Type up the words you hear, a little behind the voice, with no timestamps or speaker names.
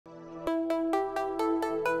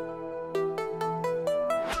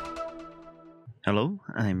Hello,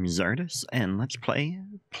 I'm Zardus, and let's play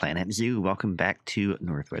Planet Zoo. Welcome back to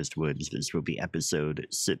Northwest Woods. This will be episode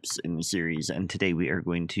 6 in the series, and today we are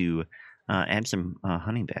going to add some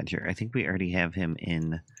honey badger. I think we already have him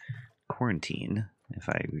in quarantine, if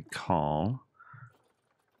I recall.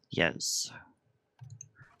 Yes.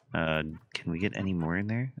 Can we get any more in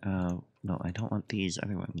there? No, I don't want these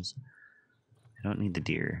other ones. I don't need the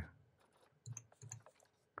deer.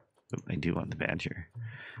 But I do want the badger.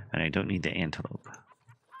 And I don't need the antelope.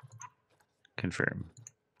 Confirm.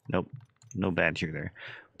 Nope. No badger there.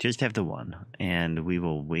 Just have the one. And we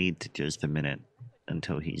will wait just a minute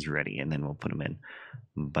until he's ready. And then we'll put him in.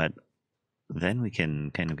 But then we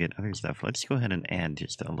can kind of get other stuff. Let's go ahead and add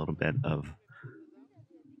just a little bit of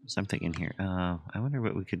something in here. I wonder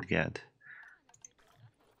what we could get.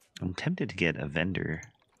 I'm tempted to get a vendor.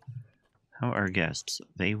 How are guests?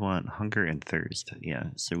 They want hunger and thirst. Yeah,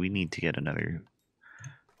 so we need to get another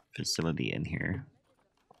facility in here.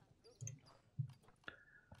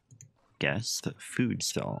 Guest food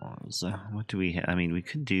stalls. What do we have? I mean, we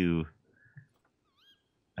could do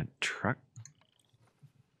a truck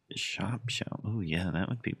shop. Oh yeah, that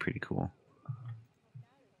would be pretty cool.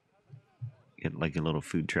 Get like a little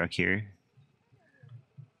food truck here.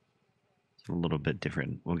 It's a little bit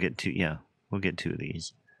different. We'll get two. Yeah, we'll get two of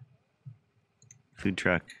these. Food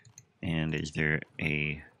truck. And is there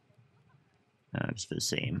a... it's the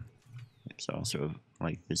same. It's also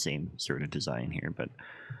like the same sort of design here, but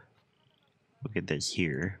we'll get this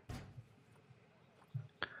here.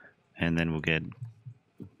 And then we'll get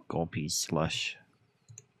Gulpy Slush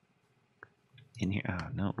in here. Oh,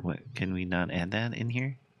 no. What? Can we not add that in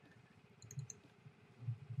here?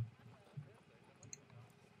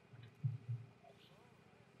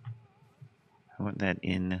 I want that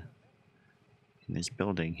in this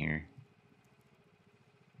building here.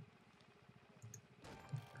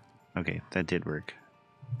 Okay, that did work,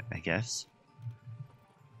 I guess.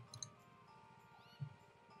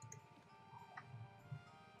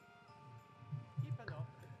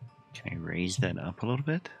 Can I raise that up a little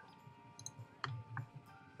bit?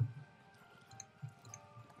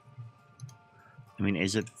 I mean,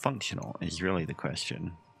 is it functional is really the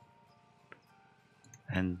question.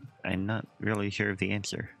 And I'm not really sure of the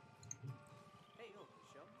answer.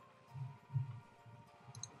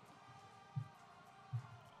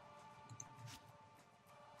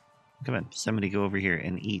 Come on, somebody go over here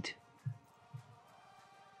and eat.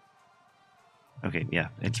 Okay, yeah,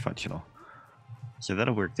 it's functional. So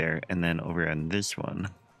that'll work there, and then over on this one,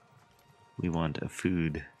 we want a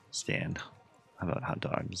food stand. How about hot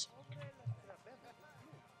dogs?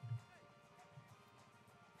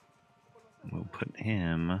 We'll put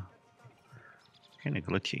him kind of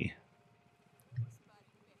glitchy.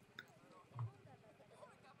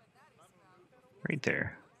 Right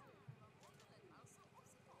there.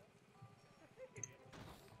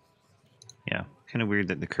 Yeah, kind of weird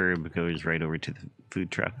that the curb goes right over to the food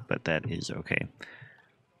truck, but that is okay.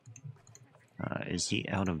 Is he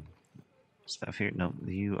out of stuff here? No,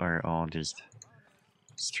 you are all just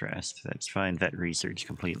stressed. That's fine. Vet research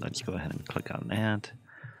complete. Let's go ahead and click on that.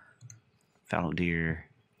 Fallow deer.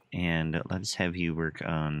 And let's have you work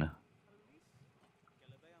on,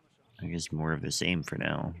 I guess, more of the same for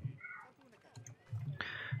now.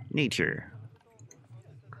 Nature.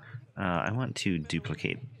 I want to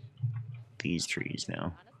duplicate these trees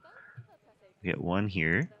now. We get one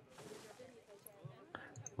here.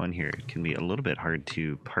 One here. It can be a little bit hard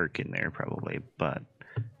to park in there probably, but...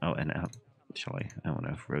 Oh, and actually, I want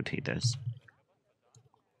to rotate this.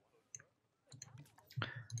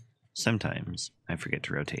 Sometimes I forget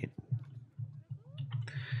to rotate.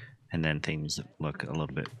 And then things look a little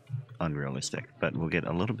bit unrealistic, but we'll get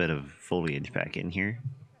a little bit of foliage back in here.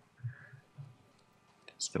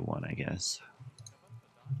 That's the one, I guess.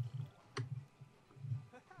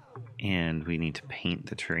 And we need to paint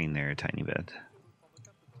the terrain there a tiny bit.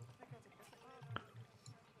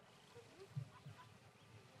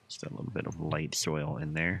 Just a little bit of light soil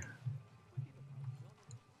in there.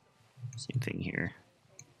 Same thing here.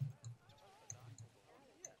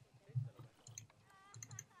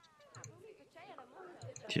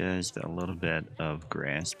 Just a little bit of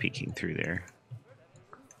grass peeking through there.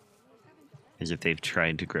 As if they've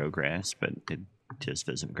tried to grow grass, but it just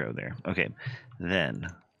doesn't grow there. Okay, then...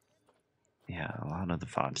 Yeah, a lot of the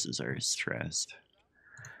foxes are stressed.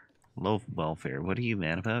 Low welfare. What are you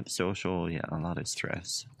mad about? Social. Yeah, a lot of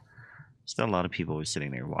stress. Still a lot of people are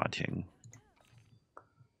sitting there watching.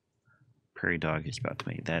 Prairie dog is about to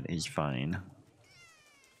mate. That is fine.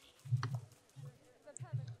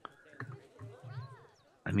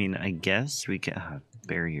 I mean, I guess we can...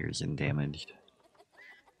 barriers and damaged.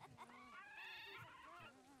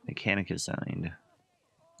 Mechanic assigned.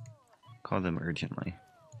 Call them urgently.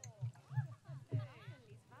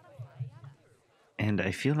 And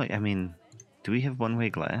I feel like, I mean, do we have one-way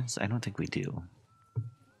glass? I don't think we do.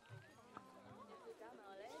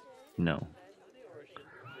 No.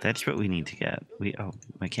 That's what we need to get. Oh,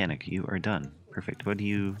 mechanic, you are done. Perfect. What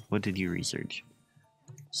did you research?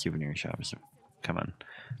 Souvenir shops. Come on.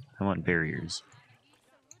 I want barriers.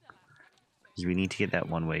 Because we need to get that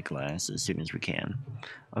one-way glass as soon as we can.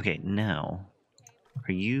 Okay, now,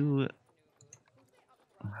 are you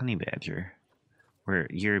honey badger? Or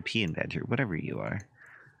European badger, whatever you are.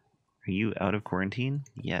 Are you out of quarantine?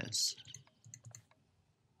 Yes.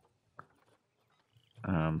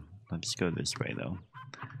 Let's go this way, though.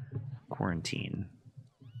 Quarantine.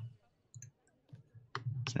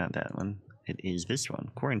 It's not that one. It is this one.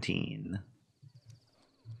 Quarantine.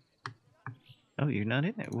 Oh, you're not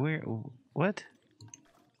in it. Where? What?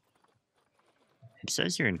 It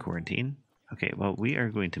says you're in quarantine. Okay, well, we are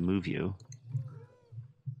going to move you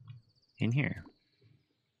in here.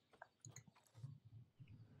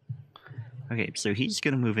 Okay, so he's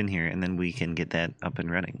going to move in here, and then we can get that up and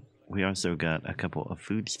running. We also got a couple of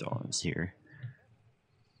food stalls here.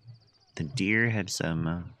 The deer had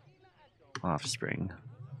some offspring.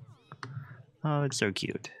 Oh, it's so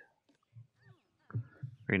cute.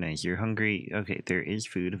 Very nice. You're hungry. Okay, there is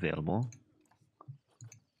food available.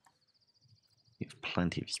 We have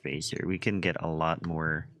plenty of space here. We can get a lot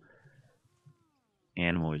more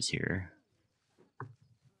animals here.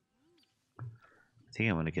 I think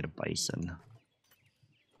I want to get a bison.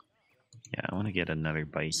 Yeah, I want to get another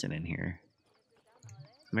bison in here.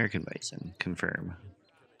 American bison. Confirm.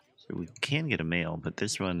 So we can get a male, but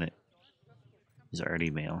this one is already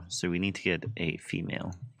male. So we need to get a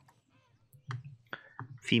female.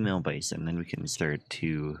 Female bison. Then we can start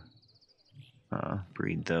to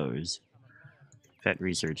breed those. Vet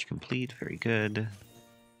research complete. Very good.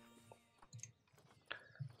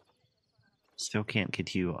 Still can't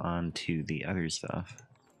get you onto the other stuff.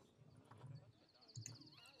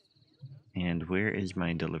 And where is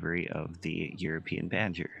my delivery of the European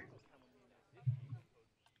badger?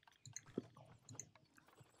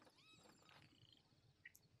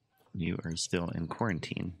 You are still in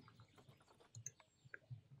quarantine.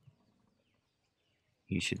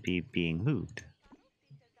 You should be being moved.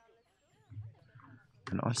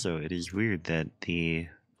 And also, it is weird that the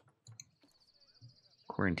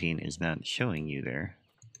quarantine is not showing you there.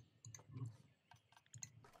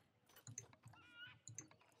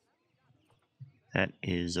 That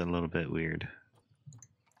is a little bit weird.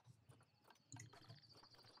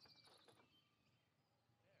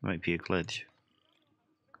 Might be a glitch.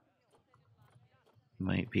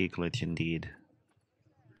 Might be a glitch indeed.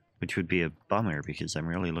 Which would be a bummer because I'm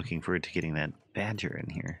really looking forward to getting that badger in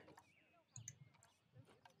here.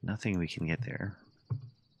 Nothing we can get there.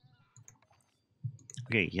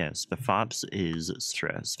 Okay, yes, the FOPS is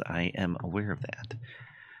stressed. I am aware of that.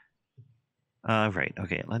 Right,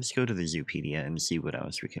 okay, let's go to the Zoopedia and see what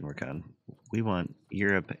else we can work on. We want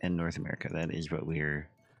Europe and North America. That is what we're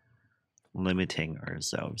limiting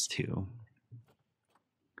ourselves to.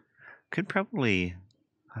 Could probably...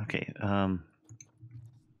 Okay,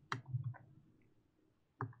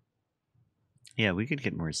 yeah, we could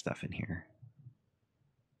get more stuff in here.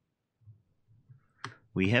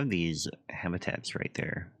 We have these habitats right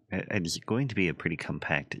there. It's going to be a pretty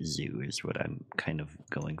compact zoo is what I'm kind of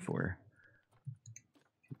going for.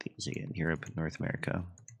 These again, Europe and North America.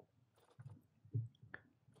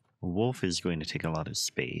 A wolf is going to take a lot of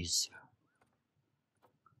space.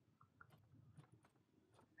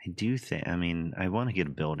 I do think, I mean, I want to get a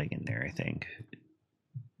building in there, I think.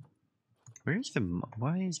 Where's the,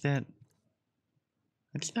 why is that?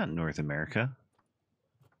 It's not North America.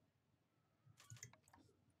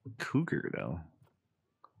 Cougar, though.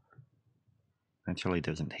 Actually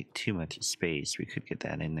doesn't take too much space. We could get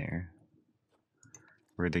that in there.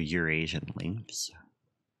 Or the Eurasian lynx.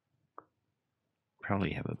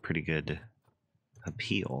 Probably have a pretty good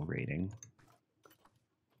appeal rating.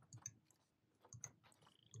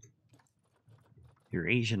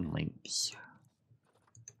 Eurasian lynx.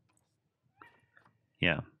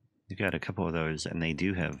 Yeah, we've got a couple of those, and they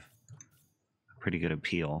do have a pretty good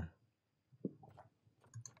appeal.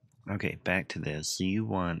 Okay, back to this. So you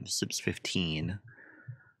want SIPS 15,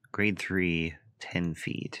 grade 3, 10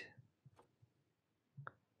 feet.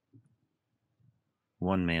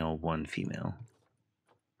 1 male, 1 female.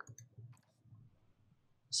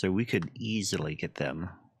 So we could easily get them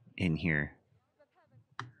in here.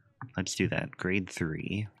 Let's do that. Grade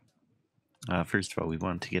 3. First of all, we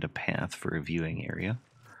want to get a path for a viewing area.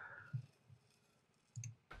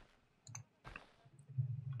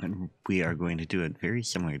 we are going to do it very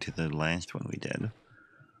similar to the last one we did.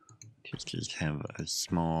 Just have a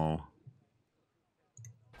small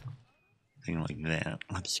thing like that.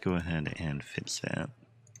 Let's go ahead and fix that.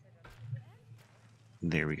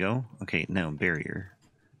 There we go. Okay, now barrier.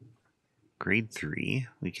 Grade 3,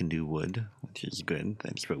 we can do wood, which is good.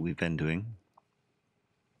 That's what we've been doing.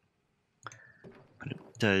 But it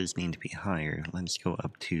does need to be higher. Let's go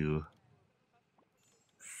up to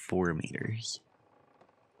 4 meters.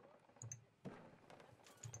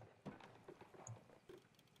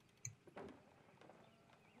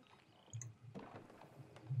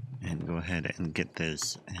 And go ahead and get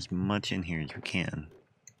this as much in here as we can.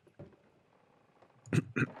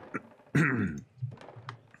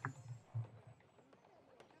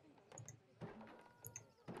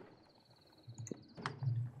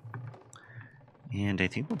 And I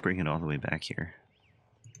think we'll bring it all the way back here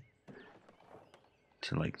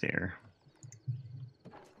to like there.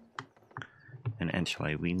 And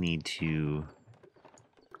actually, we need to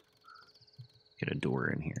get a door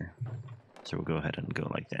in here. So we'll go ahead and go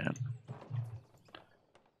like that.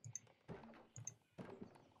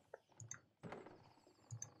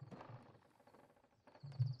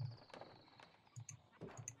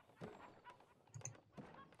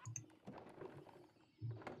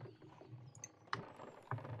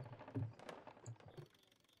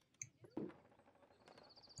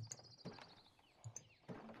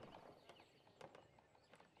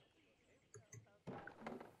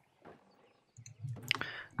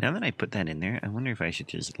 Now that I put that in there, I wonder if I should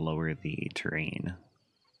just lower the terrain.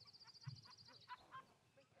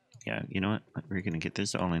 Yeah, you know what? We're going to get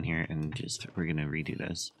this all in here and we're going to redo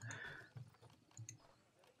this.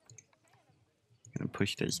 I'm going to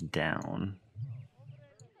push this down.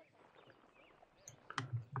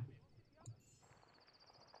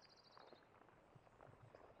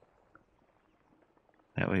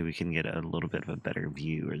 That way we can get a little bit of a better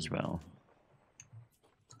view as well.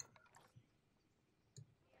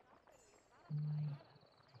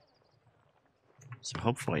 So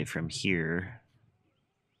hopefully from here,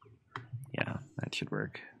 yeah, that should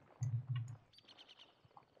work.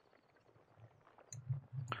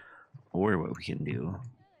 Or what we can do,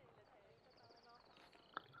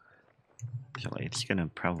 actually it's gonna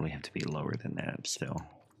probably have to be lower than that still.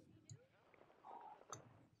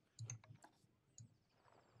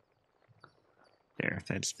 There,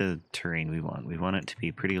 that's the terrain we want. We want it to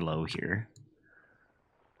be pretty low here.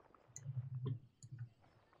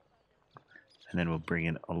 And then we'll bring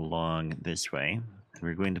it along this way. And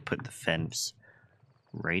we're going to put the fence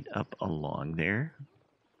right up along there,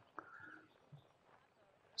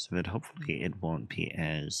 so that hopefully it won't be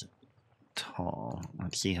as tall.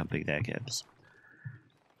 Let's see how big that gets.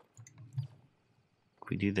 If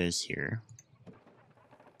we do this here,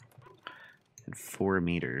 at 4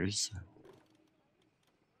 meters,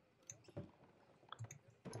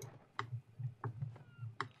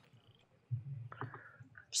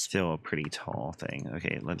 still a pretty tall thing.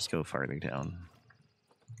 Okay, let's go farther down.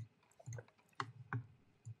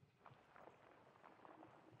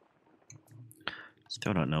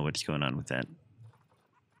 Still don't know what's going on with that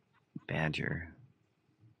badger.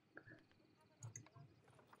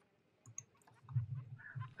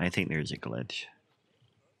 I think there's a glitch.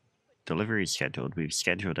 Delivery scheduled. We've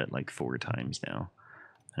scheduled it like 4 times now.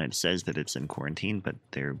 And it says that it's in quarantine, but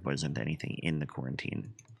there wasn't anything in the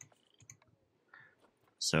quarantine.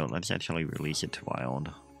 So let's actually release it to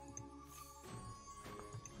wild.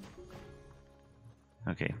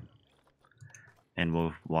 Okay. And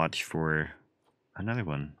we'll watch for another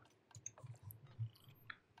one.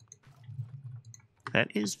 That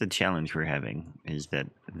is the challenge we're having, is that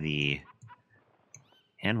the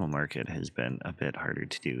animal market has been a bit harder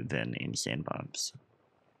to do than in Sandbox.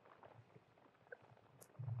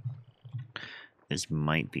 This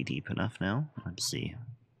might be deep enough now. Let's see.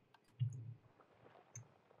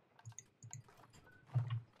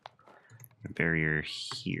 Barrier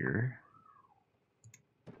here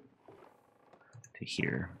to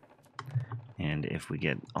here. And if we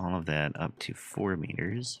get all of that up to 4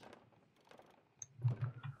 meters.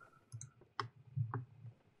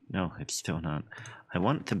 No, it's still not. I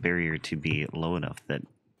want the barrier to be low enough that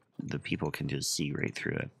the people can just see right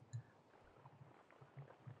through it.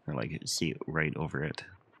 Or like see right over it.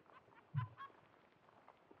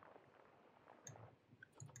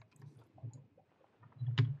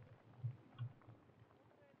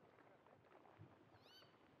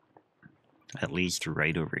 At least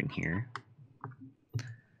right over in here.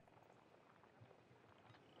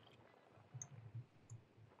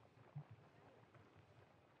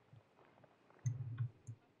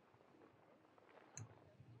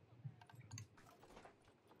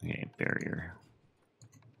 Okay,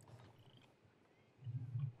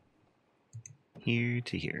 here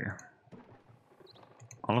to here.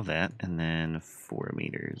 All of that, and then 4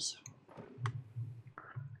 meters.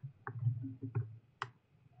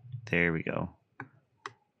 There we go.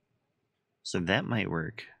 So that might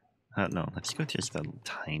work. No, let's go just a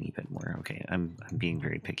tiny bit more. Okay, I'm being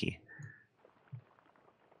very picky.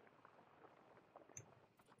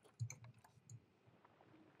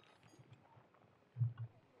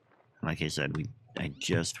 Like I said, I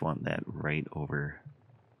just want that right over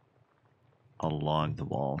along the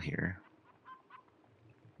wall here.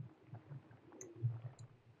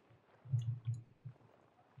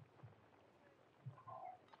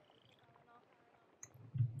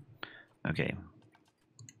 Okay.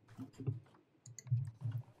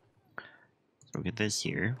 So we'll get this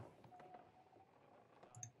here.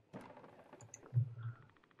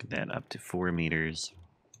 Get that up to 4 meters.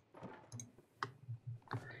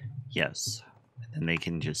 Yes. And then they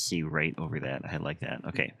can just see right over that. I like that.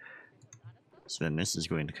 Okay. So then this is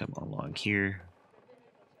going to come along here.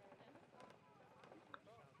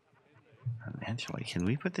 Actually, can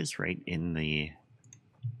we put this right in the...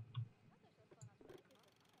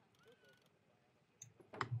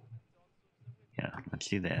 Yeah, let's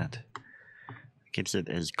do that. Gets it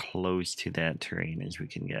as close to that terrain as we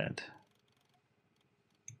can get.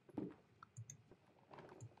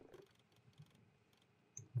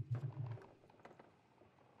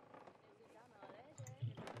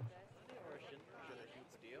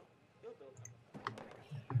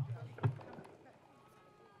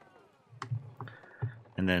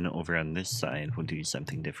 And then over on this side, we'll do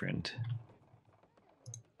something different.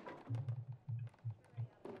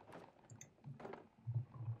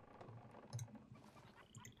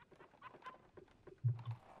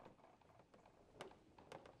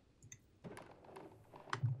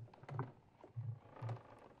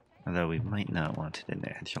 Although we might not want it in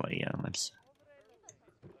there, actually. Yeah, let's...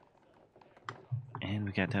 And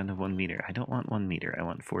we got down to 1 meter. I don't want 1 meter, I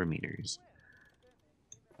want 4 meters.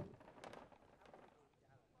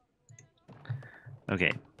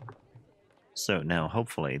 Okay. So now,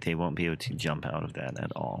 hopefully, they won't be able to jump out of that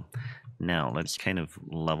at all. Now, let's kind of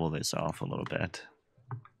level this off a little bit.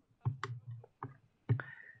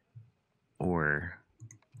 Or...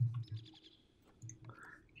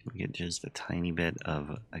 can we get just a tiny bit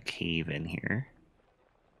of a cave in here?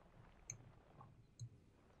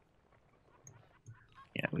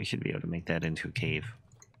 Yeah, we should be able to make that into a cave.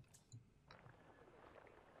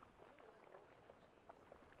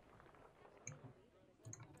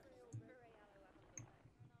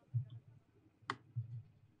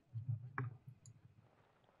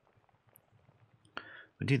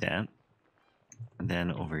 We'll do that. And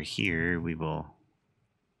then over here, we will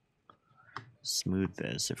smooth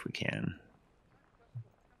this if we can.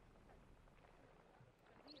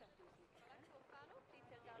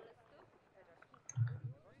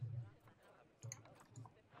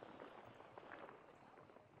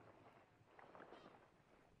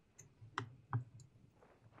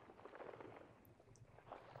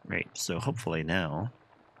 Right, so hopefully now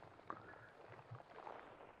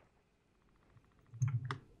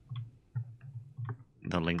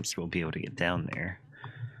the lynx will be able to get down there.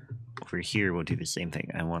 Over here, we'll do the same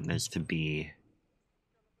thing. I want this to be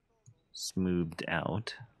smoothed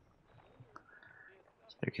out.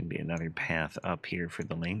 So there can be another path up here for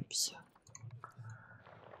the lynx.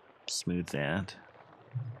 Smooth that.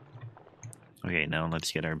 Okay, now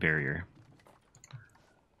let's get our barrier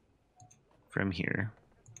from here.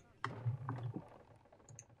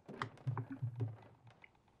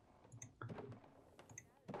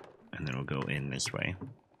 And then we'll go in this way.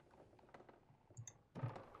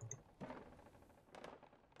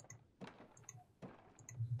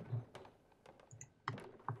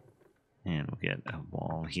 And we'll get a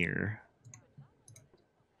wall here.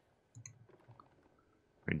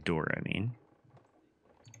 Or door, I mean.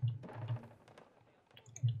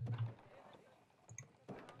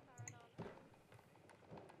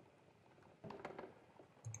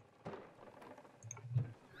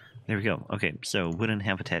 There we go. Okay, so wooden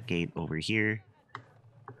habitat gate over here.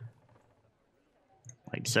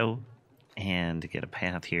 Like so. And get a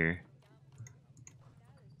path here.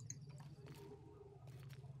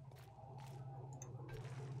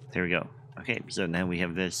 There we go. Okay, so now we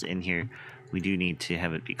have this in here. We do need to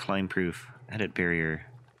have it be climb proof. Edit barrier.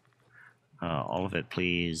 All of it,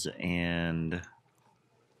 please. And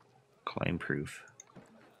climb proof.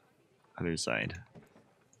 Other side.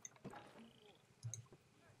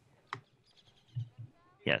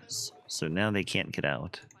 Yes, so now they can't get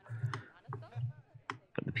out.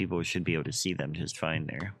 But the people should be able to see them just fine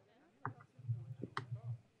there.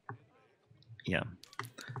 Yeah.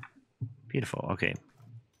 Beautiful, okay.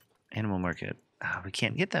 Animal market. We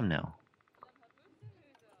can't get them now.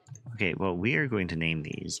 Okay, well, we are going to name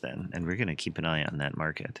these then, and we're going to keep an eye on that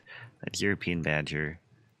market. That's European badger.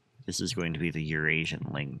 This is going to be the Eurasian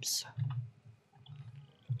lynx.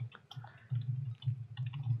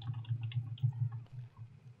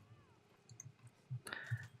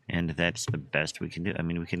 And that's the best we can do. I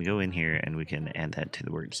mean, we can go in here and we can add that to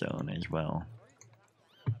the work zone as well.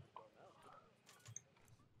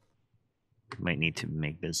 Might need to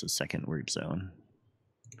make this a second work zone.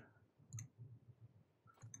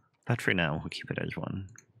 But for now, we'll keep it as one.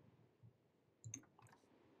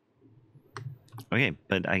 Okay,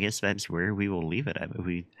 but I guess that's where we will leave it. I mean,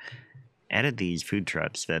 we added these food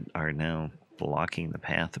trucks that are now blocking the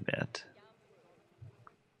path a bit.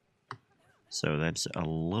 So that's a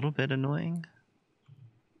little bit annoying.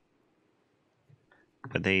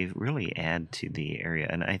 But they really add to the area.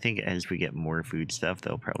 And I think as we get more food stuff,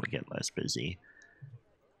 they'll probably get less busy.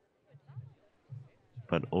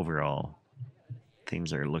 But overall,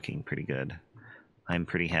 things are looking pretty good. I'm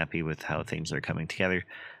pretty happy with how things are coming together.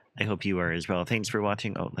 I hope you are as well. Thanks for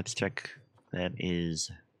watching. Oh, let's check. That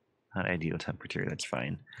is not ideal temperature. That's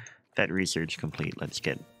fine. That research complete. Let's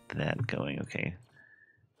get that going. Okay.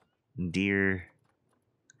 Deer.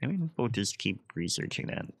 I mean, we'll just keep researching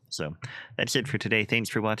that. So that's it for today. Thanks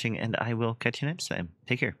for watching, and I will catch you next time.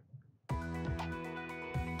 Take care.